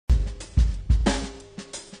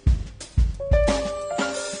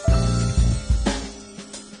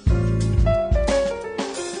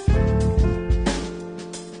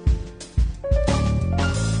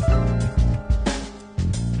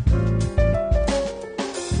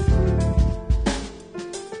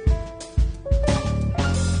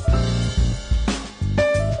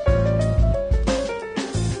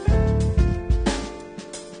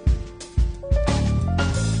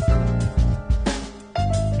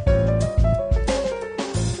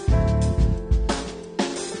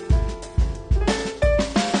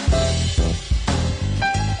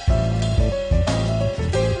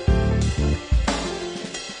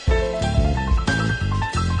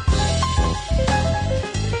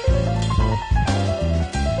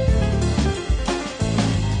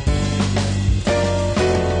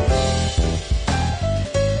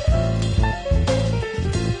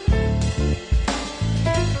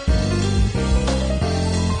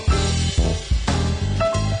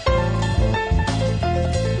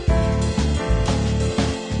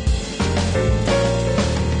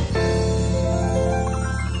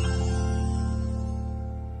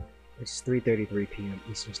It's 3:33 p.m.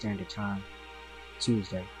 Eastern Standard Time,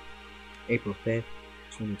 Tuesday, April 5th,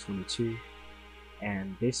 2022,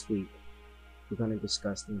 and this week we're going to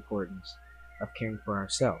discuss the importance of caring for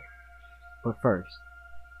ourselves. But first,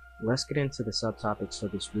 let's get into the subtopics for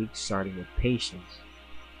this week, starting with patience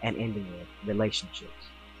and ending with relationships.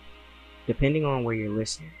 Depending on where you're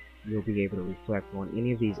listening, you'll be able to reflect on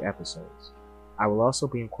any of these episodes. I will also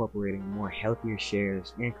be incorporating more healthier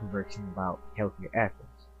shares and conversing about healthier ethics.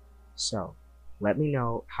 So, let me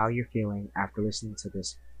know how you're feeling after listening to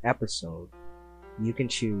this episode. You can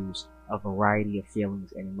choose a variety of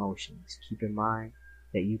feelings and emotions. Keep in mind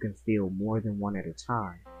that you can feel more than one at a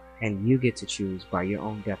time, and you get to choose by your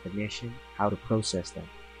own definition how to process them.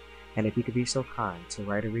 And if you could be so kind to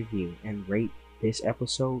write a review and rate this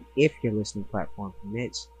episode if your listening platform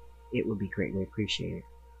permits, it would be greatly appreciated.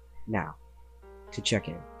 Now, to check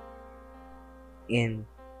in. In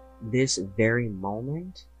this very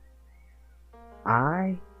moment,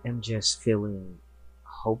 I am just feeling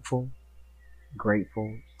hopeful,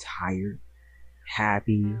 grateful, tired,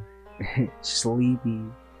 happy, sleepy,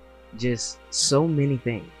 just so many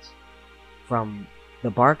things. From the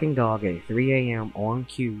barking dog at 3 a.m. on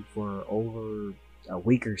cue for over a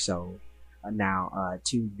week or so now,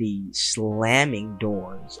 to the slamming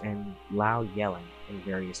doors and loud yelling in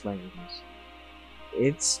various languages.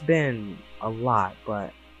 It's been a lot,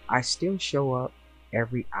 but I still show up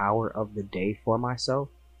every hour of the day for myself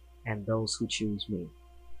and those who choose me.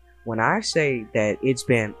 When I say that it's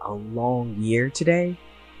been a long year today,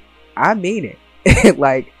 I mean it.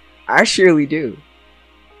 Like, I surely do.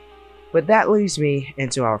 But that leads me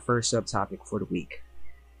into our first subtopic for the week: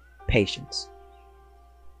 patience.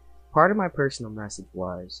 Part of my personal message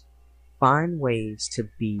was, find ways to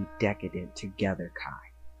be decadent together,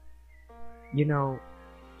 Kai. You know,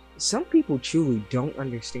 some people truly don't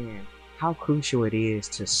understand how crucial it is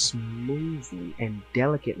to smoothly and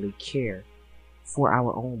delicately care for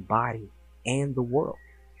our own body and the world.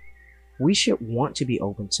 We should want to be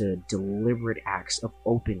open to deliberate acts of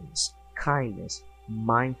openness, kindness,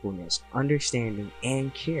 mindfulness, understanding,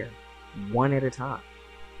 and care, one at a time.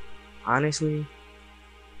 Honestly,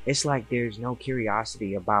 it's like there's no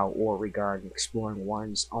curiosity about or regarding exploring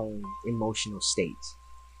one's own emotional states.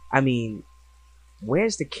 I mean,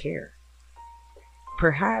 where's the care?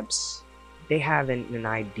 Perhaps they haven't an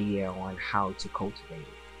idea on how to cultivate it.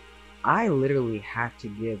 I literally have to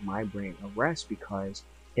give my brain a rest, because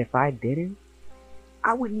if I didn't,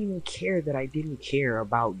 I wouldn't even care that I didn't care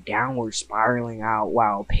about downward spiraling out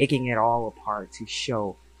while picking it all apart to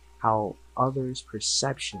show how others'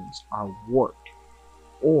 perceptions are warped,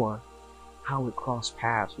 or how it crossed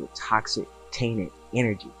paths with toxic, tainted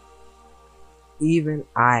energy. Even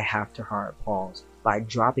I have to hard pause by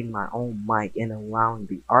dropping my own mic and allowing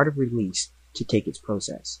the art of release to take its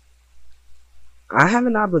process. I have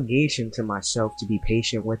an obligation to myself to be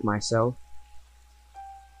patient with myself,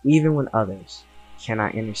 even when others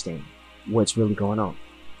cannot understand what's really going on.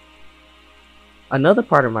 Another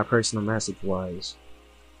part of my personal message was,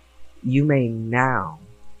 you may now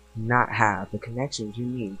not have the connections you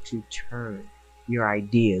need to turn your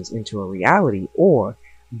ideas into a reality, or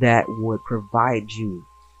that would provide you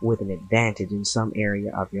with an advantage in some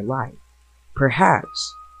area of your life.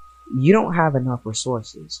 Perhaps you don't have enough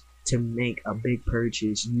resources to make a big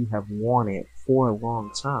purchase you have wanted for a long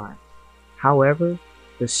time. However,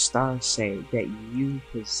 the stars say that you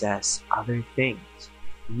possess other things.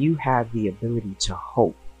 You have the ability to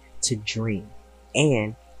hope, to dream,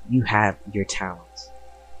 and you have your talents.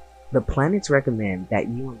 The planets recommend that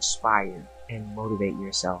you inspire and motivate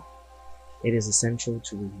yourself. It is essential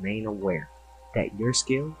to remain aware that your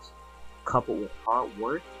skills, coupled with hard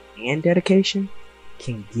work and dedication,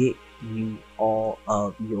 can get you all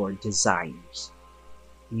of your desires.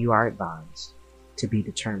 You are advised to be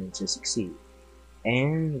determined to succeed.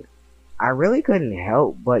 And I really couldn't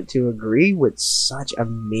help but to agree with such a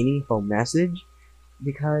meaningful message,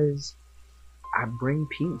 because I bring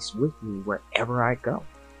peace with me wherever I go.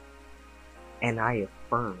 And I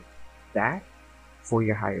affirm that for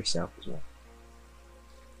your higher self as well.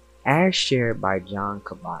 As shared by John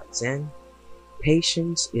Kabat-Zinn,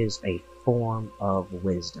 patience is a form of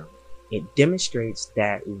wisdom. It demonstrates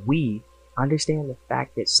that we understand the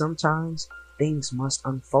fact that sometimes things must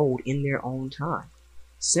unfold in their own time.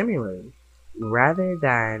 Similarly, rather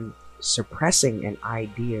than suppressing an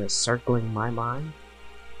idea circling my mind,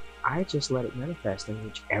 I just let it manifest in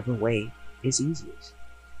whichever way is easiest.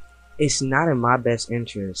 It's not in my best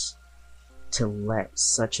interest to let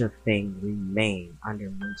such a thing remain under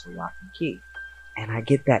mental lock and key, and I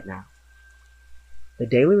get that now. The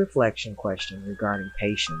daily reflection question regarding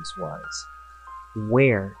patience was,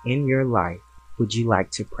 Where in your life would you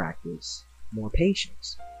like to practice more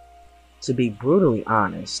patience? To be brutally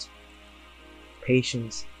honest,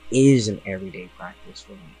 patience is an everyday practice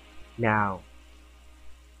for me. Now,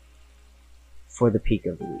 for the peak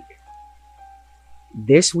of the week.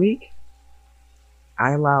 This week,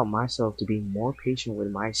 I allowed myself to be more patient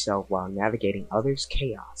with myself while navigating others'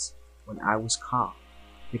 chaos when I was calm,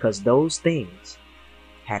 because those things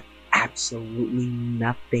had absolutely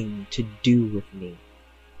nothing to do with me.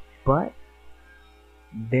 But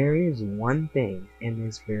there is one thing in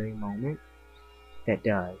this very moment that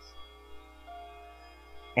does.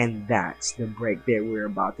 And that's the break that we're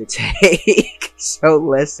about to take. So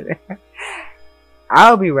listen,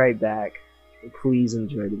 I'll be right back. Please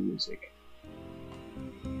enjoy the music.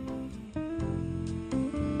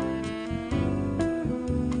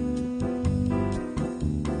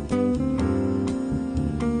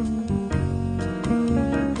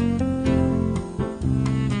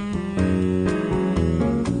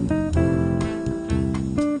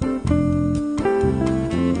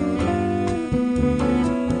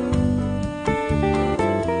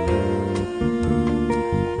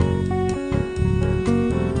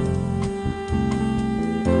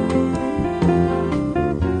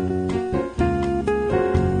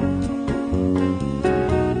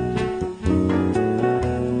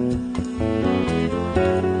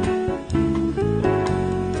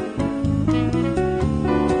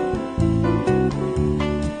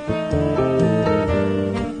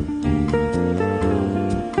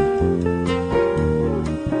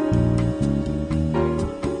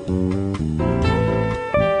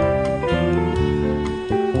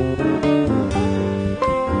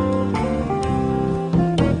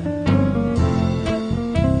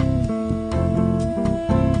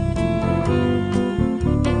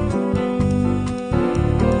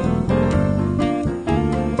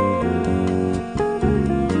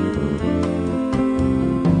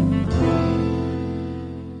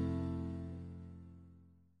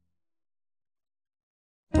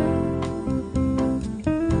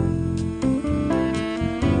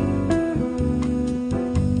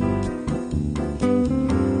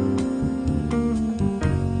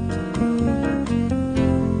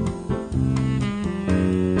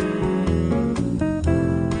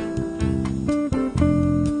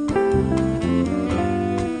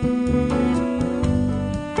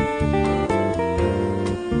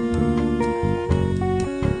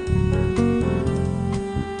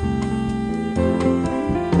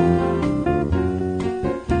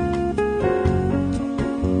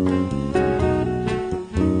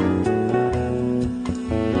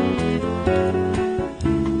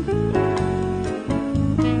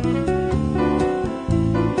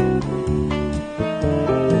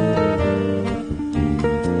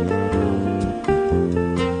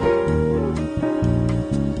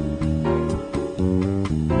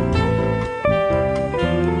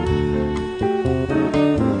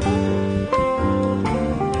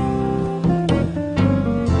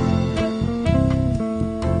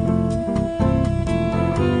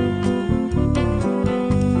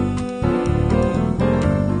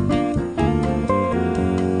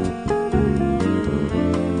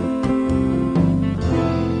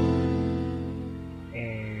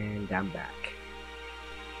 I'm back.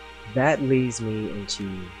 That leads me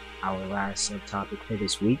into our last subtopic for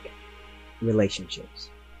this week, relationships.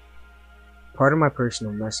 Part of my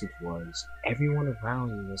personal message was everyone around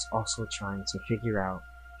you is also trying to figure out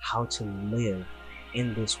how to live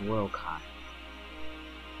in this world, Kai.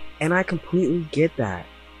 And I completely get that.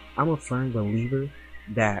 I'm a firm believer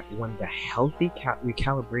that when the healthy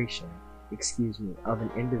recalibration, of an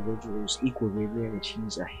individual's equilibrium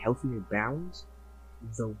achieves a healthier balance,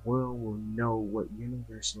 the world will know what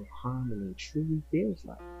universal harmony truly feels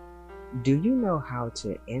like. Do you know how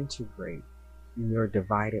to integrate your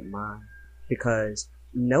divided mind? Because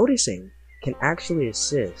noticing can actually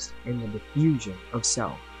assist in the diffusion of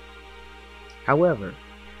self. However,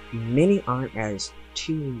 many aren't as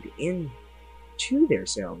tuned in to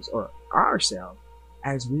themselves or ourselves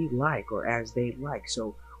as we like or as they like.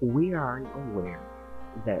 So we aren't aware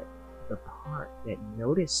that the part that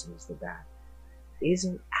notices the bad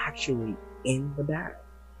isn't actually in the bad.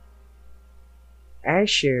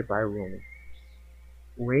 As shared by Rumi,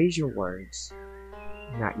 raise your words,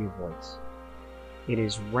 not your voice. It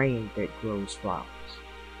is rain that grows flowers,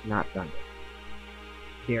 not thunder.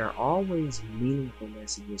 There are always meaningful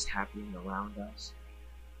messages happening around us.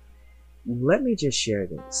 Let me just share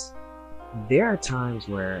this. There are times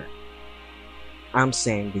where I'm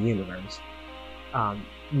saying the universe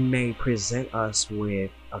may present us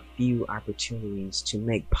with a few opportunities to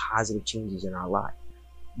make positive changes in our life.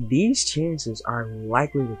 These chances are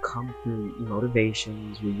likely to come through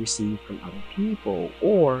motivations we receive from other people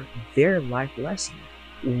or their life lessons.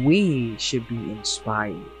 We should be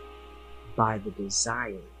inspired by the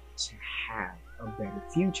desire to have a better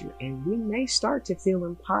future, and we may start to feel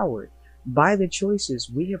empowered by the choices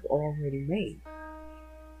we have already made.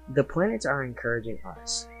 The planets are encouraging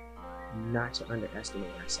us not to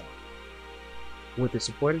underestimate ourselves. With the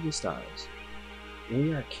support of the stars,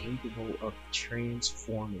 we are capable of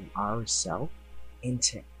transforming ourselves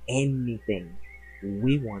into anything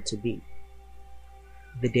we want to be.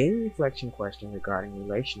 The daily reflection question regarding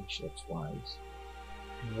relationships was,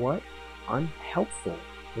 what unhelpful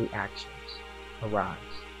reactions arise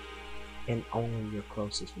in only your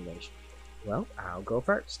closest relationship? Well, I'll go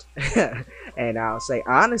first. And I'll say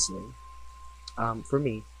honestly, for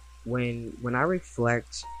me, when I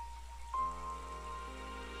reflect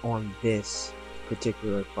on this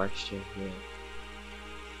particular question here,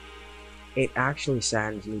 it actually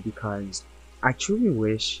saddens me because I truly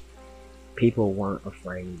wish people weren't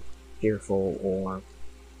afraid, fearful,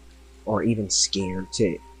 or even scared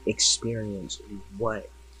to experience what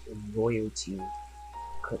loyalty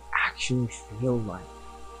could actually feel like.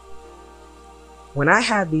 When I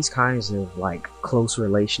had these kinds of like close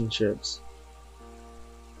relationships,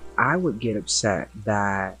 I would get upset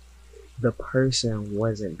that the person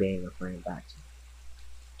wasn't being a friend back to me.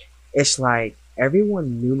 It's like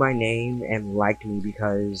everyone knew my name and liked me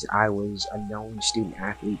because I was a known student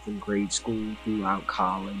athlete from grade school throughout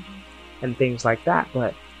college and things like that,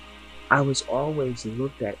 but I was always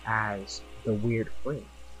looked at as the weird friend.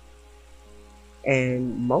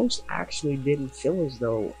 And most actually didn't feel as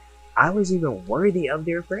though I was even worthy of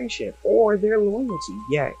their friendship or their loyalty.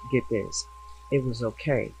 Yet, get this, it was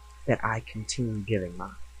okay that I continued giving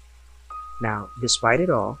mine. Now, despite it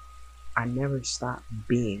all, I never stopped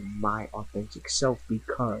being my authentic self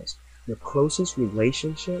because the closest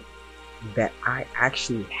relationship that I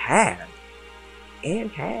actually have and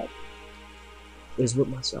had is with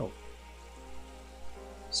myself.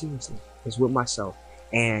 Seriously, is with myself.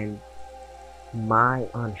 And my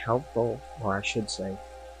unhelpful, or I should say,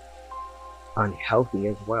 unhealthy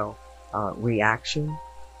as well, reaction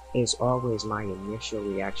is always my initial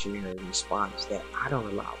reactionary response that I don't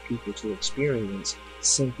allow people to experience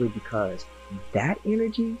simply because that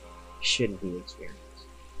energy shouldn't be experienced.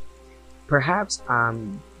 Perhaps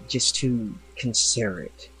I'm just too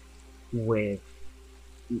considerate with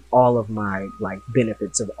all of my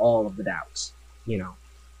benefits of all of the doubts.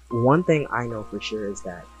 One thing I know for sure is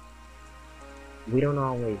that we don't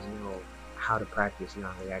always know how to practice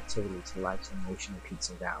non-reactivity to life's emotional peaks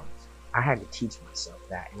and valleys. I had to teach myself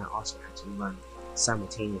that, and I also had to learn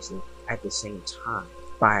simultaneously at the same time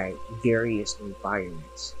by various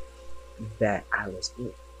environments that I was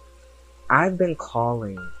in. I've been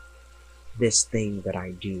calling this thing that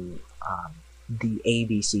I do the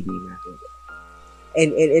ABCD method.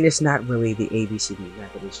 And it's not really the ABCD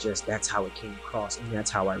method, it's just that's how it came across and that's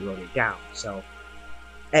how I wrote it down. So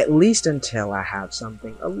at least until I have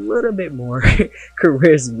something a little bit more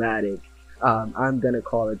charismatic, I'm going to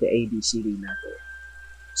call it the ABCD method.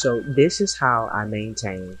 So this is how I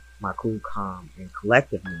maintain my cool, calm, and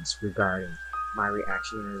collectiveness regarding my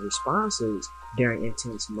reactionary responses during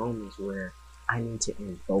intense moments where I need to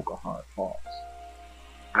invoke a hard pause.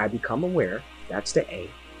 I become aware, that's the A.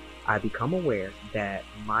 I become aware that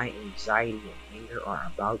my anxiety and anger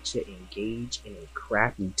are about to engage in a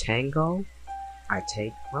crappy tango. I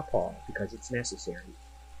take my pause because it's necessary.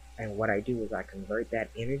 And what I do is I convert that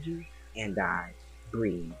energy and I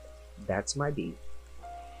breathe. That's my B.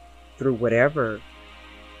 Through whatever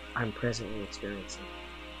I'm presently experiencing.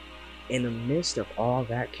 In the midst of all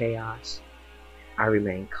that chaos, I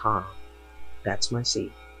remain calm. That's my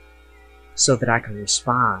C. So that I can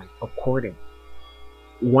respond accordingly.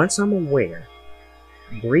 Once I'm aware,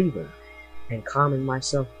 breathing, and calming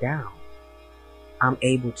myself down, I'm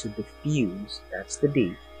able to diffuse, that's the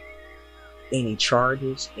D, any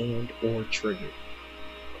charges and or triggers.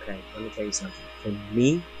 Okay, let me tell you something. For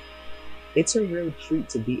me, it's a real treat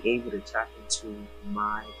to be able to tap into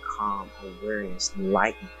my calm awareness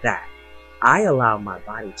like that. I allow my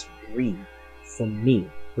body to breathe for me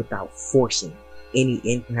without forcing.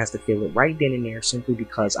 Anyone has to feel it right then and there simply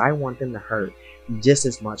because I want them to hurt just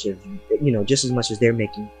as much as they're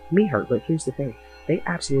making me hurt. But here's the thing. They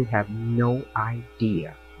absolutely have no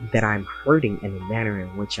idea that I'm hurting in the manner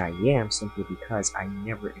in which I am simply because I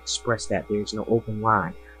never express that. There's no open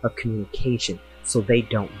line of communication, so they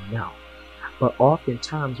don't know. But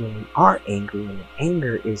oftentimes when we are angry and the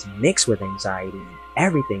anger is mixed with anxiety and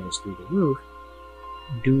everything is through the roof,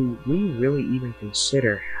 do we really even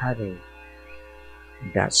consider having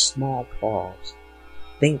that small pause,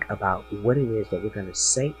 think about what it is that we're going to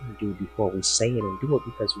say and do before we say it and do it,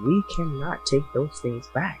 because we cannot take those things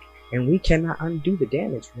back and we cannot undo the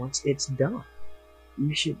damage once it's done.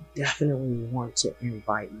 You should definitely want to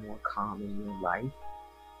invite more calm in your life.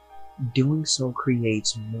 Doing so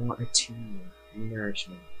creates more attunement,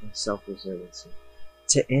 nourishment, and self-resiliency.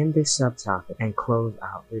 To end this subtopic and close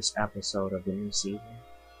out this episode of the new season,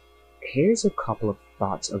 here's a couple of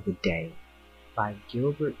thoughts of the day by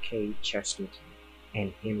Gilbert K. Chesterton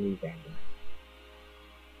and Henry Van Dyke.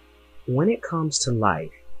 When it comes to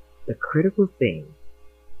life, the critical thing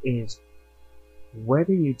is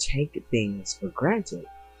whether you take things for granted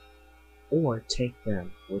or take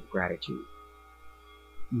them with gratitude.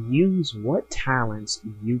 Use what talents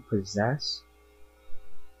you possess.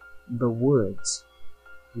 The woods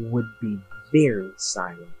would be very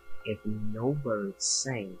silent if no birds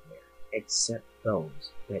sang there except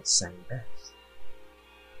those that sang best.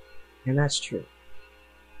 And that's true.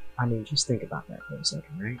 I mean, just think about that for a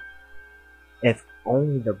second, right? If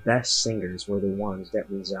only the best singers were the ones that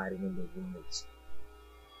resided in the woods,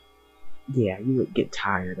 yeah, you would get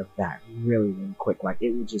tired of that really, really quick. Like,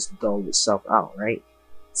 it would just dull itself out, right?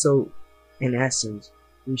 So, in essence,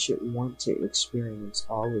 we should want to experience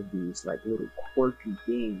all of these, like, little quirky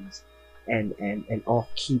things and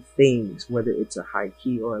off-key things, whether it's a high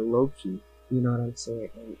key or a low key, you know what I'm saying?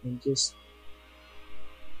 And just,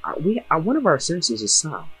 one of our senses is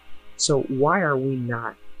sound. So why are we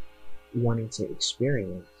not wanting to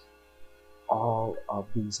experience all of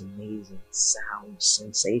these amazing sound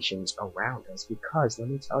sensations around us? Because let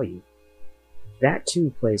me tell you, that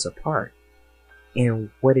too plays a part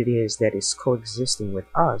in what it is that is coexisting with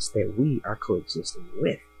us, that we are coexisting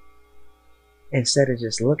with. Instead of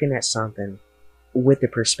just looking at something with the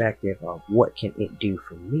perspective of what can it do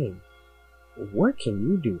for me, what can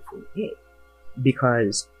you do for it?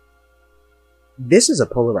 Because this is a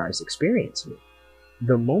polarized experience here.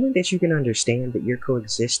 The moment that you can understand that you're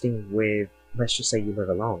coexisting with, let's just say you live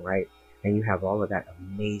alone, right? And you have all of that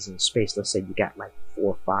amazing space. Let's say you got like 4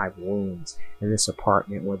 or 5 rooms in this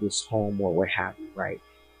apartment or this home or what have you, right?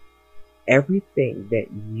 Everything that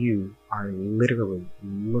you are literally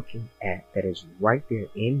looking at that is right there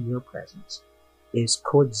in your presence is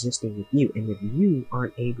coexisting with you. And if you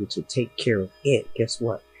aren't able to take care of it, guess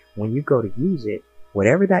what? When you go to use it,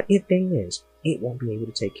 whatever that it thing is, it won't be able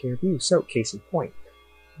to take care of you. So, case in point,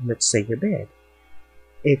 let's say your bed.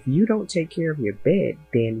 If you don't take care of your bed,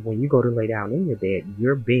 then when you go to lay down in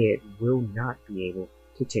your bed will not be able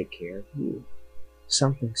to take care of you.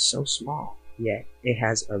 Something so small, yet it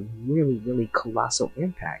has a really, really colossal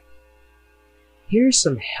impact. Here's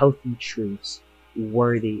some healthy truths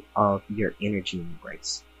worthy of your energy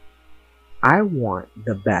embrace. I want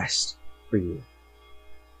the best for you.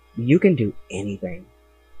 You can do anything.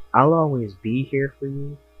 I'll always be here for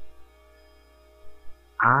you.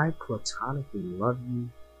 I platonically love you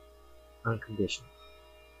unconditionally.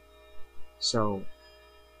 So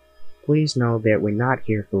please know that we're not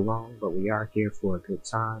here for long, but we are here for a good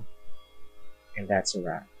time. And that's a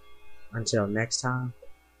wrap. Until next time,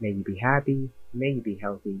 may you be happy, may you be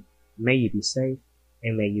healthy, may you be safe,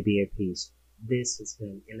 and may you be at peace. This has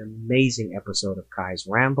been an amazing episode of Kai's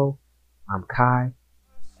Ramble. I'm Kai,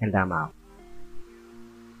 and I'm out.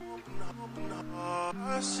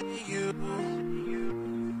 I see you.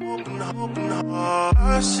 Open heart,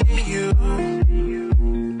 I see you.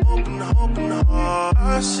 Open heart,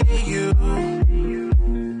 I see you.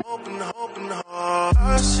 Open heart,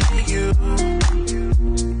 I see you.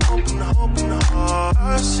 Open heart,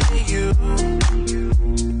 I see you.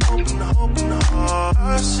 Open heart,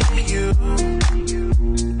 I see you.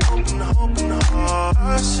 Open heart,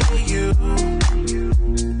 I see you.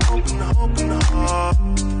 Open heart.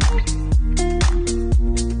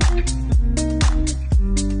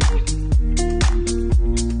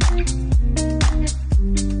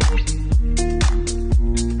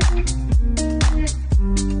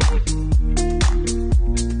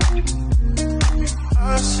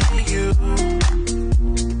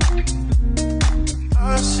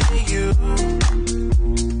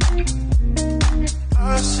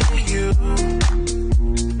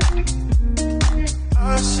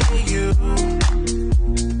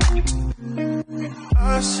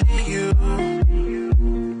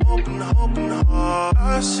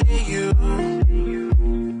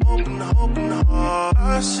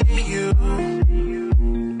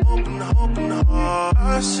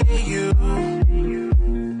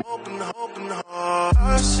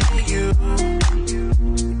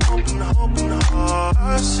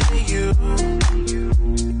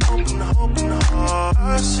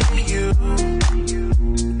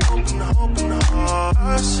 I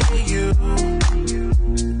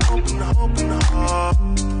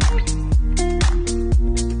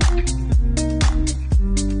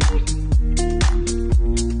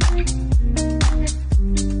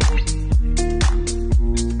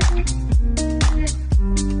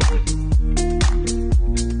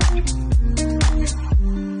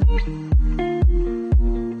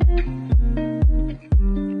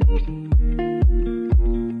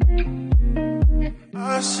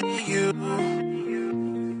see you.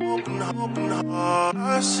 Open heart,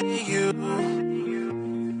 I see you.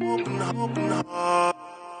 Open heart.